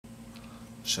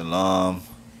Shalom.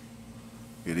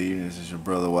 Good evening. This is your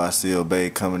brother Wasil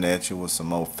Bay coming at you with some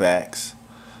more facts.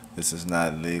 This is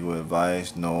not legal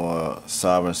advice nor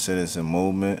sovereign citizen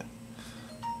movement.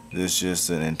 This is just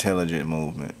an intelligent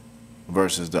movement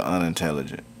versus the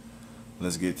unintelligent.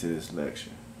 Let's get to this lecture.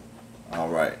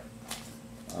 Alright.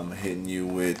 I'm hitting you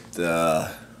with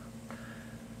the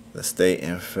state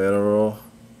and federal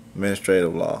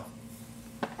administrative law.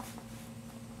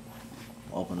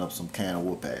 Open up some can of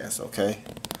whoop ass, okay?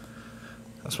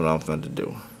 That's what I'm going to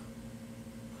do.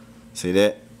 See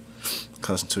that?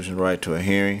 Constitutional right to a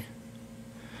hearing.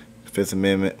 Fifth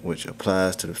Amendment, which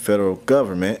applies to the federal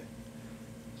government,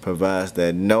 provides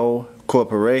that no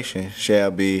corporation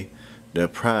shall be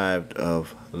deprived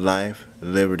of life,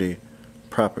 liberty,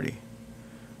 property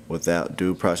without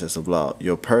due process of law.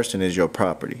 Your person is your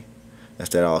property.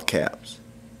 That's that all caps.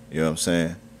 You know what I'm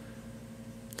saying?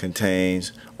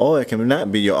 Contains, or it can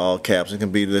not be your all caps. It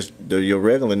can be your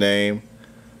regular name,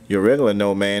 your regular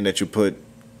no man that you put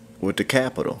with the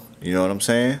capital. You know what I'm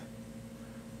saying?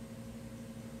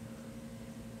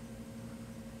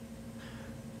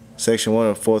 Section 1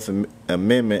 of the Fourth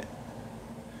Amendment,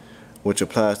 which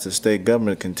applies to state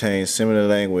government, contains similar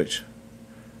language.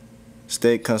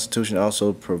 State constitution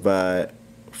also provide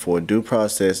for due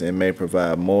process and may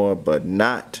provide more but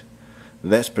not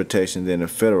less protection than the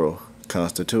federal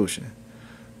Constitution.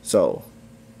 So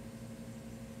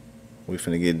we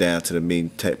finna get down to the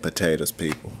meat and potatoes,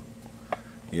 people.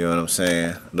 You know what I'm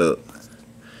saying? Look,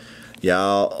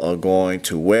 y'all are going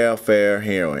to welfare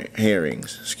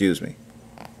hearings. Excuse me.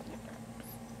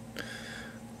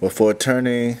 Before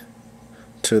turning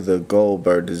to the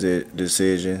Goldberg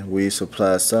decision, we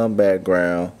supply some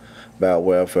background about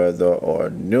welfare. There are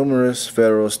numerous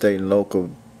federal, state, and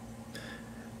local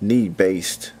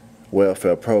need-based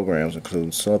welfare programs,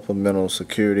 including supplemental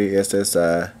security,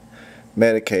 SSI,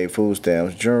 Medicaid, food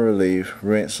stamps, general relief,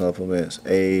 rent supplements,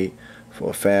 aid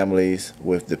for families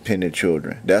with dependent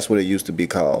children. That's what it used to be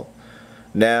called.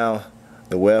 Now,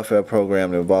 the welfare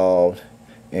program involved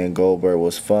in Goldberg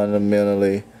was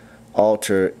fundamentally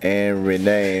altered and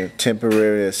renamed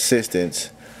Temporary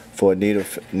Assistance for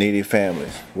Needy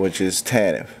Families, which is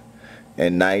TANF.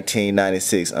 In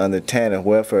 1996, under TANF,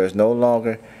 welfare is no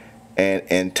longer an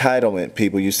entitlement,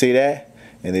 people. You see that?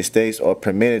 And the states are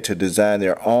permitted to design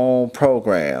their own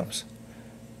programs.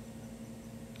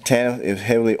 TANF is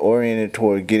heavily oriented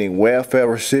toward getting welfare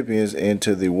recipients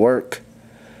into the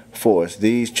workforce.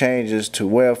 These changes to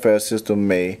welfare system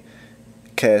may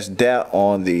cast doubt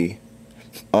on the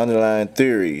underlying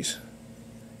theories,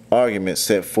 arguments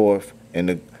set forth in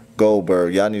the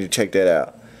Goldberg. Y'all need to check that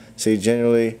out. See,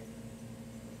 generally,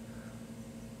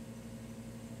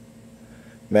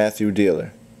 Matthew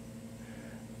Diller.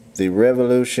 The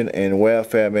Revolution in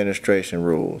Welfare Administration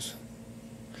Rules.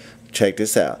 Check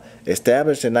this out.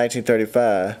 Established in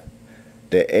 1935,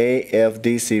 the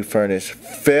AFDC furnished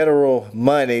federal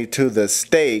money to the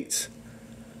states.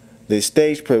 The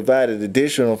states provided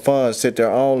additional funds, set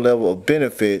their own level of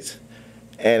benefits,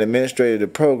 and administrated the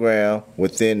program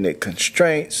within the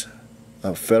constraints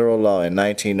of federal law in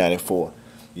 1994.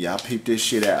 Y'all peep this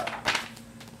shit out.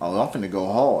 Oh, I'm finna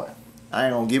go hard. I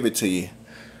ain't gonna give it to you.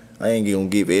 I ain't gonna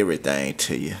give everything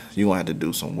to you. You gonna have to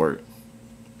do some work.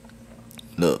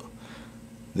 Look,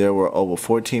 there were over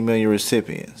 14 million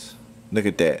recipients. Look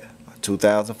at that.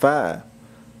 2005.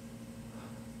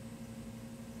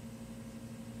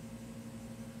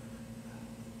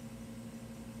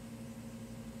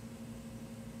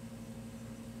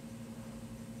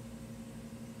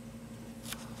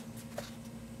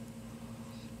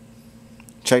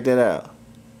 Check that out.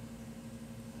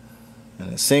 In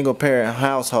a single parent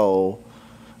household,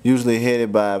 usually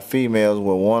headed by females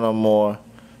with one or more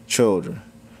children.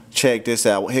 Check this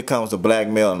out. Here comes the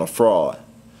blackmail and the fraud.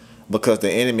 Because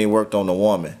the enemy worked on the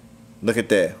woman. Look at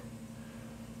that.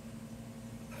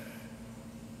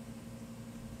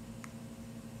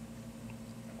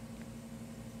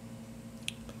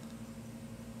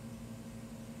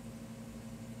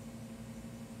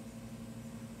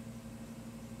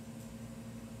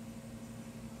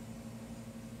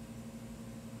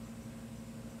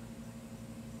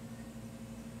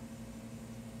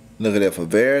 Look at that. For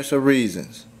various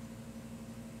reasons,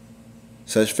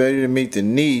 such failure to meet the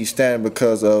needs standing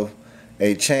because of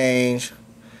a change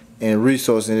in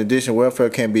resource. In addition,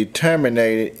 welfare can be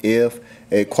terminated if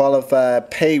a qualified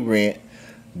parent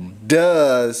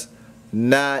does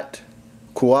not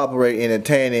cooperate in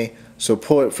obtaining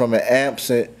support from an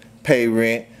absent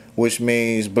parent, which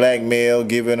means blackmail,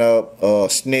 giving up,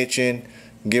 snitching,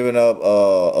 giving up,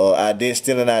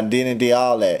 stealing identity,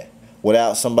 all that,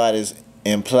 without somebody's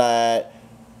implied,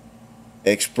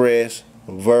 express,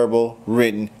 verbal,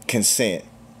 written consent.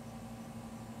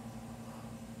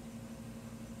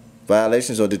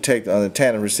 Violations are detected under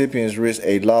TANF. Recipients risk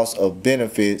a loss of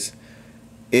benefits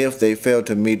if they fail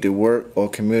to meet the work or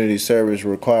community service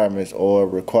requirements or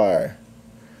require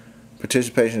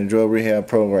participation in drug rehab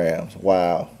programs.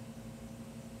 Wow.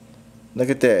 Look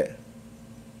at that.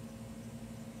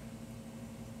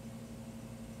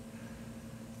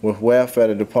 With welfare,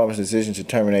 the department's decision to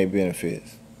terminate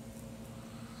benefits.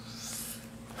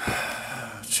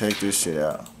 Check this shit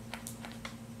out.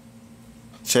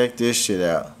 Check this shit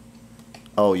out.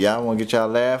 Oh, y'all want to get y'all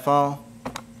laugh on?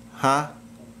 Huh?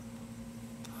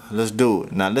 Let's do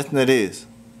it. Now listen to this.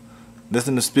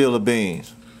 Listen to spill the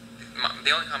beans.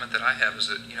 The only comment that I have is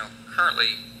that,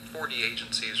 currently 4D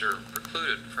agencies are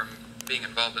precluded from being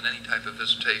involved in any type of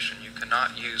visitation. You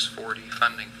cannot use 4D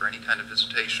funding for any kind of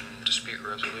visitation, dispute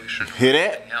resolution, or Hear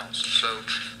that? anything else. So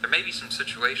there may be some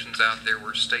situations out there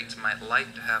where states might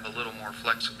like to have a little more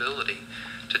flexibility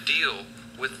to deal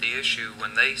with the issue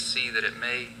when they see that it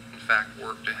may, in fact,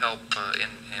 work to help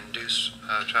induce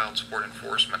child support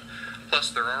enforcement. Plus,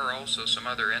 there are also some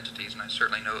other entities, and I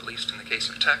certainly know, at least in the case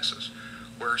of Texas,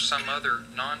 where some other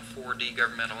non-4D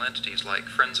governmental entities like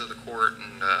Friends of the Court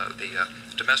and the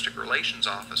Domestic Relations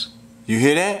Office. You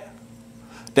hear that?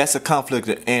 That's a conflict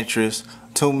of interest.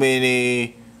 Too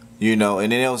many, and then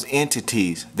those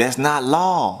entities. That's not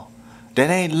law. That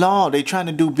ain't law. They trying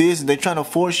to do business. They trying to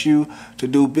force you to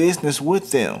do business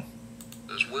with them.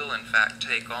 Will in fact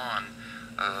take on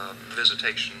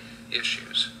visitation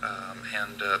issues,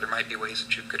 and there might be ways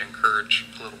that you could encourage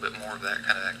a little bit more of that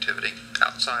kind of activity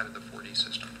outside of the 4D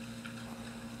system.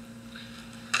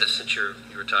 Since you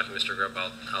were talking, Mr. Grubb,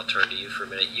 I'll turn to you for a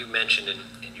minute. You mentioned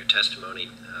in your testimony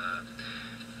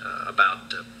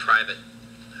about private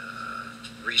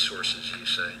resources, you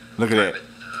say. Look at that.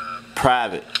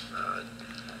 Private.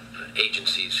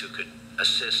 Agencies who could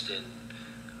assist in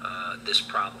this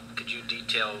problem. Could you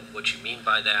detail what you mean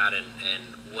by that and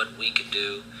what we could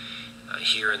do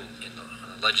here in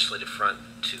the legislative front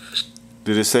to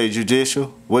Did it say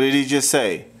judicial? What did he just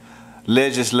say?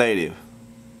 Legislative.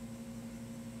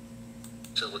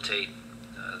 facilitate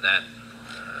that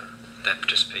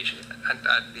participation?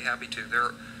 I'd be happy to.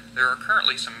 There are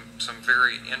currently some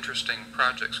very interesting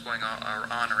projects going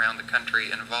on around the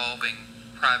country involving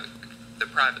the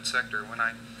private sector. When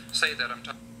I say that, I'm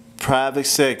talking Private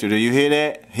sector. Do you hear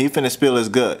that? He finna spill his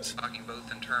guts. talking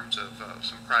both in terms of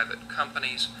some private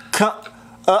companies, Private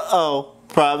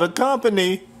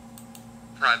company.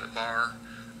 private bar,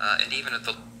 and even at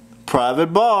the Private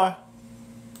bar.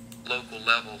 local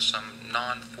level, some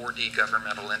non-4D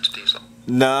governmental entities.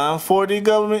 Non-4D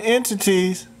government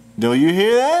entities. Do you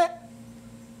hear that?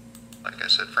 Like I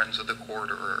said, Friends of the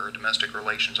Court or Domestic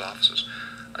Relations Offices.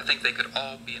 I think they could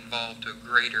all be involved to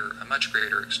a much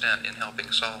greater extent in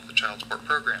helping solve the child support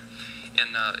program.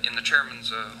 In the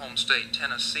chairman's home state,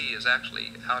 Tennessee is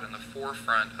actually out in the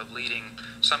forefront of leading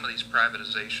some of these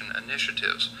privatization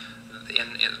initiatives.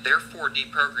 Their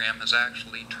 4D program has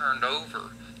actually turned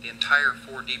over the entire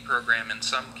 4D program in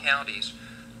some counties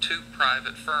to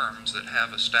private firms that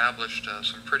have established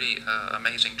some pretty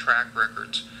amazing track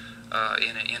records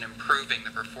in improving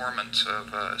the performance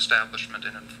of establishment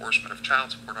and enforcement of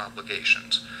child support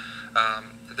obligations.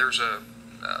 There's a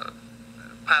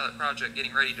pilot project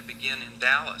getting ready to begin in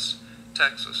Dallas,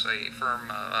 Texas. A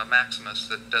firm, Maximus,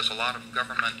 that does a lot of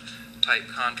government-type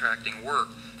contracting work,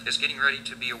 is getting ready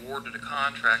to be awarded a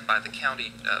contract by the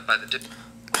county,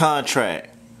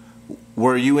 Contract.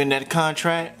 Were you in that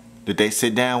contract? Did they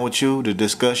sit down with you to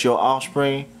discuss your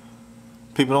offspring?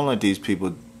 People don't let these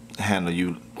people handle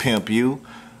you, pimp you.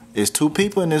 There's two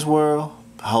people in this world,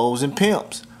 hoes and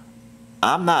pimps.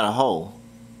 I'm not a hoe.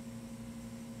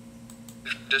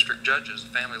 district judges,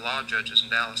 family law judges in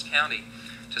Dallas County,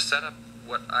 to set up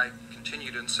what I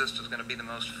continue to insist is going to be the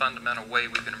most fundamental way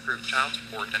we can improve child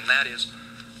support, and that is,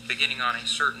 beginning on a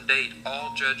certain date,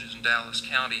 all judges in Dallas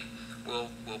County will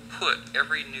put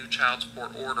every new child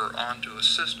support order onto a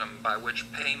system by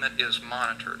which payment is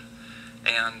monitored.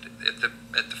 And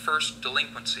at the first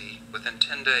delinquency, within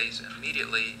 10 days,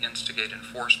 immediately instigate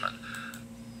enforcement.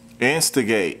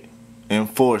 Instigate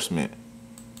enforcement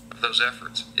Of those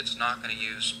efforts. It's not going to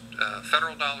use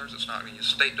federal dollars, it's not going to use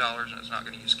state dollars, and it's not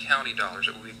going to use county dollars.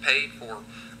 It will be paid for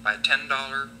by a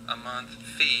 $10 a month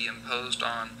fee imposed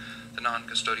on the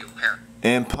non-custodial parent.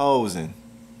 Imposing.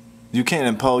 You can't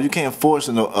impose. You can't force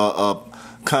a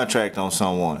contract on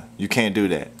someone. You can't do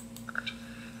that.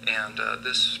 And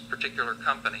this particular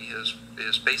company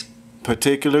is based.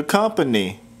 Particular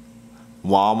company.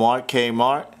 Walmart,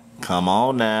 Kmart. Come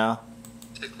on now.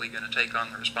 Basically going to take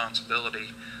on the responsibility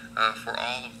for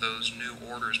all of those new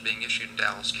orders being issued in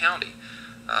Dallas County.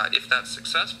 If that's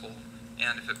successful,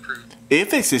 and if it proves...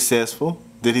 If it's successful,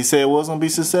 did he say it wasn't going to be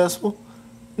successful?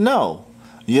 No.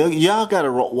 Y'all got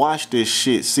to watch this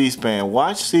shit, C-SPAN.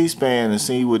 Watch C-SPAN and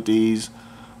see what these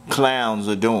clowns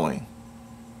are doing.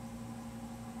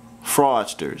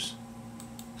 Fraudsters.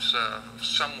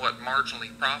 Somewhat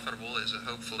marginally profitable, as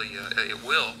hopefully it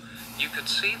will, you could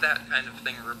see that kind of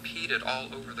thing repeated all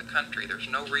over the country. There's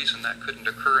no reason that couldn't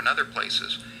occur in other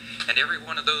places. And every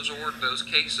one of those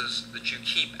cases that you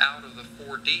keep out of the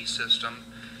 4D system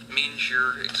means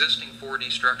your existing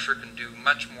 4D structure can do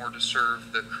much more to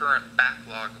serve the current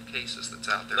backlog of cases that's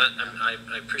out there. But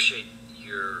I appreciate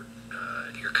your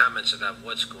comments about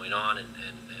what's going on and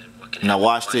what can happen. Now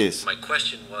watch this. My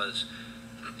question was,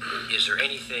 is there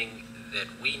anything that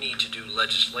we need to do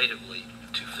legislatively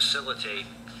to facilitate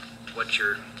what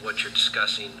you're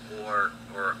discussing, or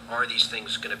are these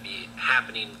things going to be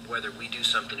happening whether we do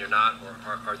something or not, or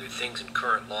are there things in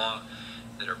current law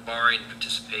that are barring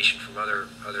participation from other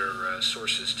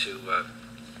sources to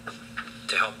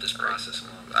help this process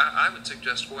along? I would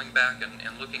suggest going back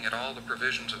and looking at all the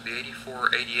provisions of the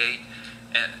 84, 88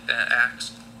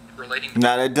 acts relating to...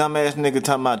 Now that dumbass nigga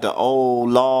talking about the old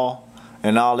law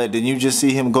and all that, did you just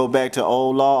see him go back to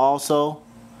old law also?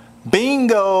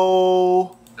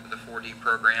 Bingo! The 4D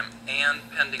program and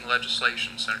pending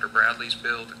legislation, Senator Bradley's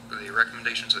bill, the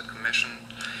recommendations of the Commission,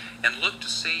 and look to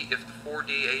see if the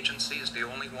 4D agency is the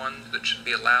only one that should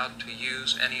be allowed to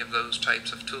use any of those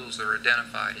types of tools that are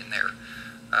identified in there.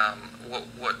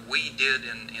 What we did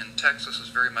in Texas is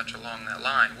very much along that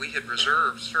line. We had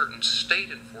reserved certain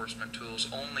state enforcement tools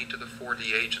only to the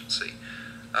 4D agency.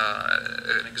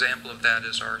 An example of that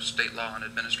is our state law on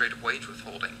administrative wage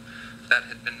withholding. That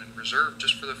had been reserved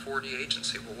just for the 4D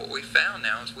agency. Well, what we found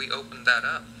now is we opened that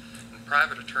up, and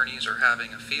private attorneys are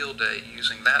having a field day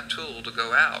using that tool to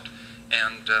go out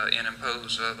and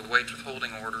impose the wage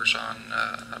withholding orders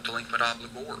on delinquent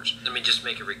obligors. Let me just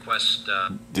make a request.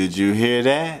 Did you hear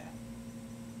that?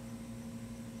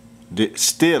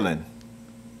 Stealing.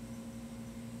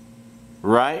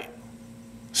 Right?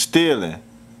 Stealing.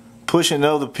 Pushing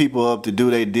other people up to do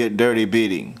their dirty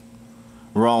bidding.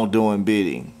 Wrongdoing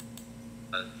bidding.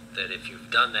 That if you've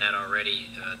done that already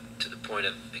to the point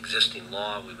of existing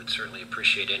law, we would certainly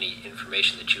appreciate any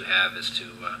information that you have as to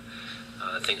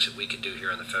things that we could do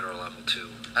here on the federal level too.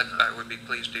 I would be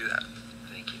pleased to do that.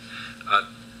 Thank you.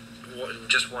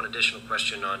 Just one additional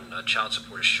question on child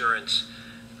support assurance.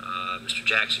 Mr.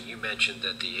 Jackson, you mentioned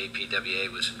that the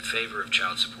APWA was in favor of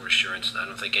child support assurance. I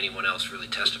don't think anyone else really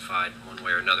testified one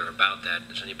way or another about that.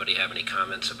 Does anybody have any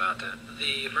comments about that?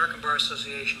 The American Bar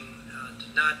Association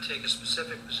did not take a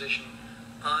specific position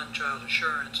on child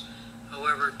assurance.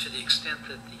 However, to the extent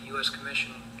that the U.S.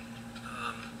 Commission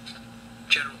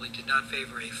generally did not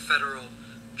favor a federal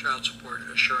child support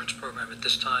assurance program at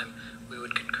this time, we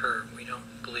would concur. We don't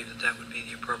believe that that would be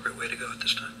the appropriate way to go at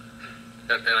this time.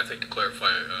 And I think to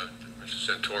clarify,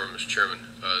 Mr. Santorum, Mr. Chairman,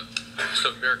 the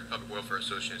American Public Welfare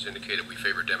Association has indicated we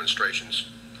favor demonstrations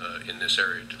in this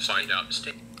area to find out.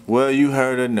 Well, you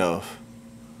heard enough.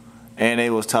 And they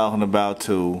was talking about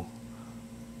too,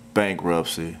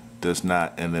 bankruptcy does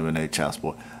not eliminate child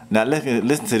support. Now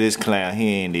listen to this clown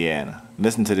here in Indiana.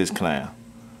 Listen to this clown.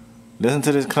 Listen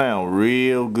to this clown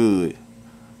real good.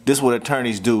 This is what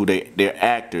attorneys do. They're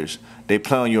actors. They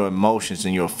play on your emotions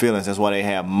and your feelings. That's why they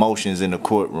have motions in the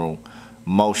courtroom.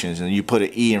 Motions. And you put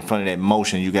an E in front of that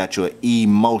motion, you got your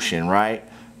emotion, right?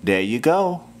 There you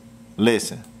go.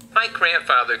 Listen. My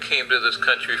grandfather came to this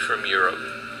country from Europe.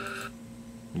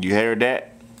 You heard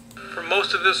that? For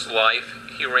most of his life,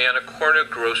 he ran a corner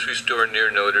grocery store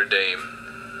near Notre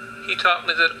Dame. He taught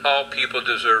me that all people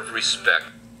deserve respect.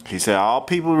 He said all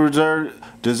people deserve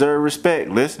respect.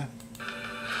 Listen.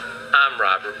 I'm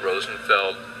Robert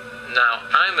Rosenfeld. Now,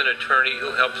 I'm an attorney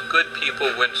who helps good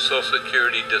people win Social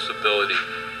Security disability.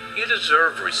 You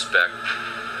deserve respect.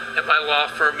 At my law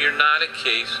firm, you're not a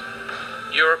case,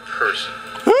 you're a person.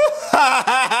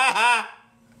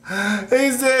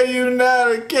 He said you're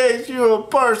not a case, you're a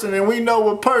person, and we know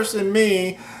what person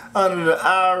mean under the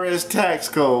IRS tax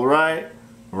code, right?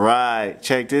 Right.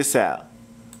 Check this out.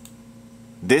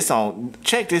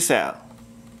 Check this out.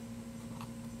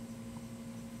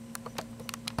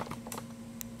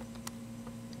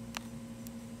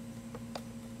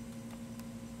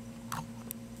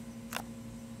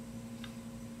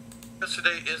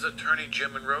 Today is attorney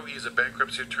Jim Monroe. He's a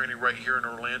bankruptcy attorney right here in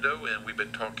Orlando, and we've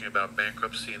been talking about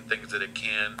bankruptcy and things that it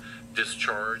can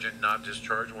discharge and not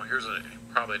discharge. Well, here's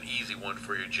probably an easy one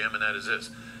for you, Jim, and that is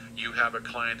this. you have a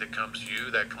client that comes to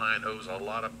you, that client owes a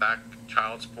lot of back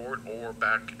child support or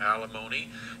back alimony.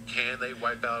 Can they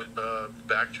wipe out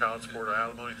back child support or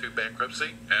alimony through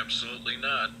bankruptcy? Absolutely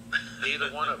not. Neither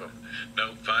one of them.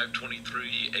 No,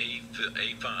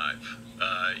 523A5.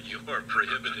 You are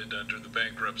prohibited under the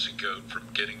bankruptcy code from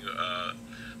getting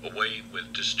away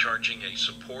with discharging a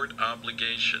support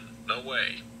obligation. No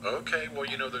way. Okay, well,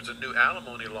 you know, there's a new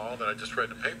alimony law that I just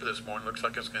read in the paper this morning. Looks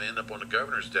like it's going to end up on the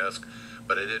governor's desk,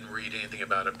 but I didn't read anything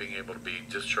about it being able to be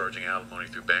discharging alimony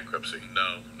through bankruptcy.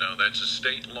 No, that's a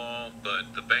state law,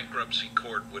 but the bankruptcy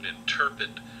court would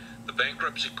interpret. The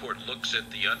bankruptcy court looks at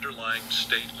the underlying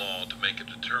state law to make a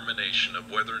determination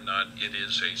of whether or not it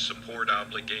is a support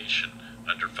obligation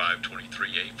under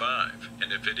 523A5.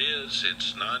 And if it is,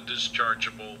 it's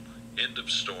non-dischargeable. End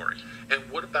of story. And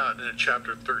what about in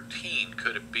Chapter 13?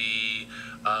 Could it be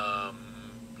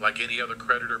like any other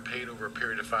creditor paid over a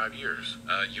period of 5 years?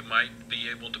 You might be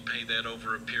able to pay that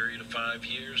over a period of 5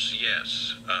 years,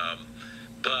 yes.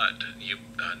 But you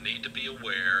need to be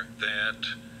aware that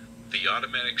the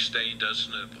automatic stay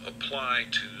doesn't apply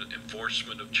to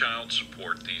enforcement of child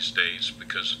support these days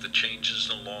because of the changes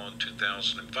in the law in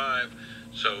 2005.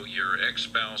 So your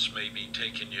ex-spouse may be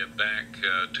taking you back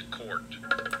to court.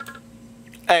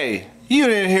 Hey, you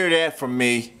didn't hear that from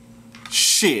me.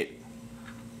 Shit.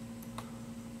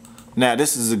 Now,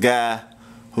 this is a guy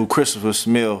who Christopher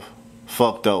Smith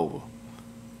fucked over.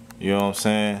 You know what I'm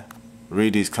saying?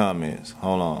 Read these comments.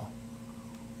 Hold on.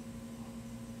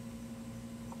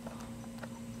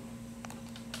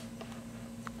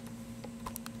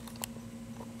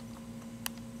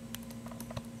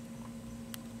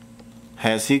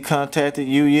 Has he contacted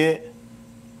you yet?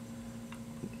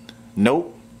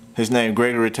 Nope. His name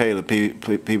Gregory Taylor.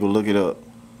 People look it up.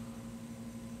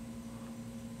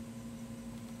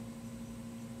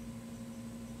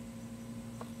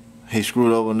 He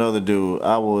screwed over another dude.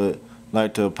 I would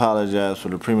like to apologize for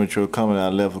the premature comment I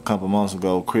left a couple months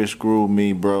ago. Chris screwed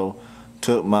me, bro.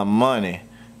 Took my money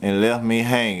and left me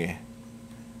hanging.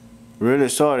 Really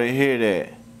sorry to hear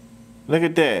that. Look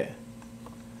at that.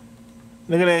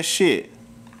 Look at that shit.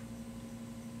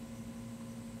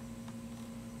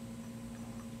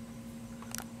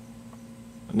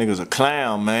 Nigga's a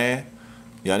clown, man.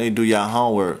 Y'all need to do y'all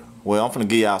homework. Well, I'm finna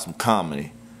give y'all some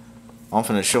comedy. I'm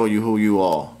finna show you who you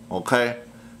are, okay?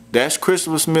 That's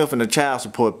Christopher Smith and the child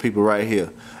support people right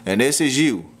here. And this is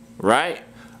you, right?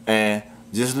 And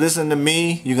just listen to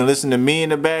me. You can listen to me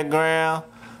in the background.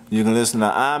 You can listen to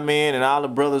Amen and all the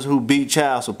brothers who beat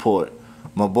child support.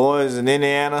 My boys in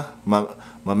Indiana, my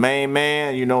main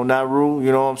man, you know, Naru,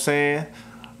 you know what I'm saying?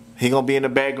 He gonna be in the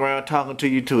background talking to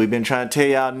you too. He been trying to tell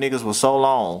y'all niggas for so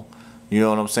long. You know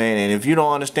what I'm saying? And if you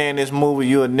don't understand this movie,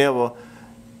 you'll never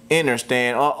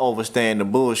understand or overstand the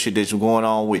bullshit that's going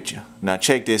on with you. Now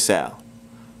check this out.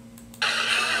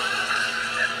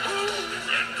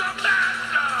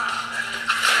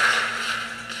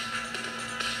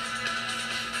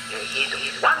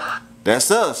 That's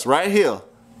us right here.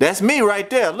 That's me right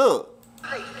there. Look.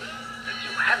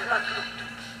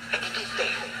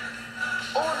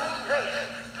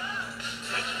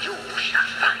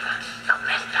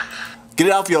 Get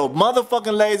it off your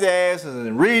motherfucking lazy asses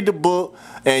and read the book,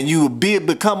 and you will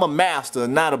become a master,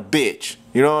 not a bitch.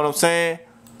 You know what I'm saying?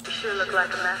 You sure look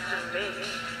like a master to me.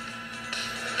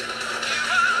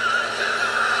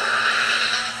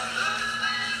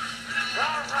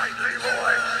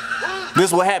 This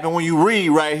is what happened when you read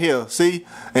right here, see?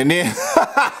 And then,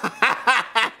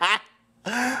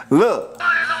 look.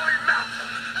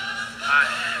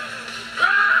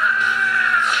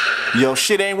 Your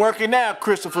shit ain't working out,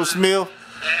 Christopher Smith.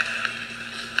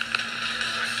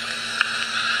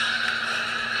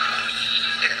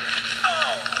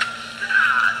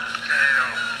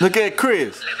 Look at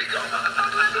Chris.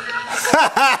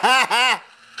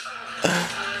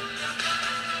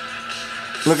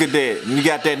 Look at that. You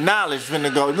got that knowledge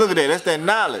finna go. Look at that. That's that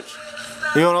knowledge.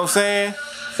 You know what I'm saying?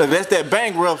 Look, that's that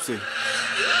bankruptcy.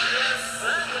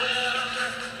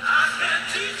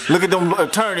 Look at them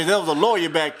attorneys. There was a lawyer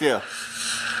back there.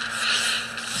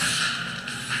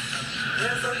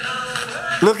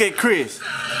 Look at Chris.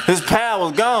 His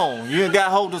power's gone. You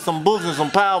got hold of some books and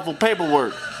some powerful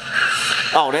paperwork.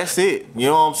 Oh, that's it. You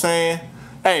know what I'm saying?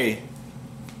 Hey,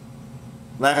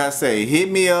 like I say, hit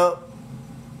me up.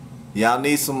 Y'all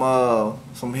need some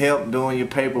help doing your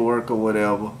paperwork or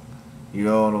whatever. You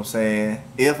know what I'm saying?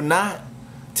 If not,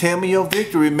 tell me your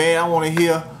victory, man. I want to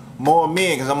hear more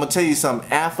men, because I'm going to tell you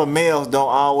something. Alpha males don't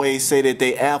always say that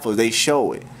they alphas. They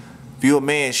show it. If you're a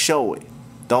man, show it.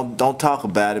 Don't talk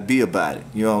about it. Be about it.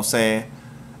 You know what I'm saying?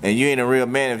 And you ain't a real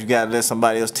man if you gotta let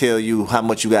somebody else tell you how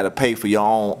much you gotta pay for your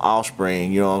own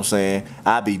offspring, you know what I'm saying?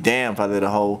 I'd be damned if I let a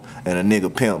hoe and a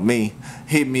nigga pimp me.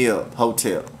 Hit me up,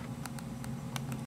 hotel.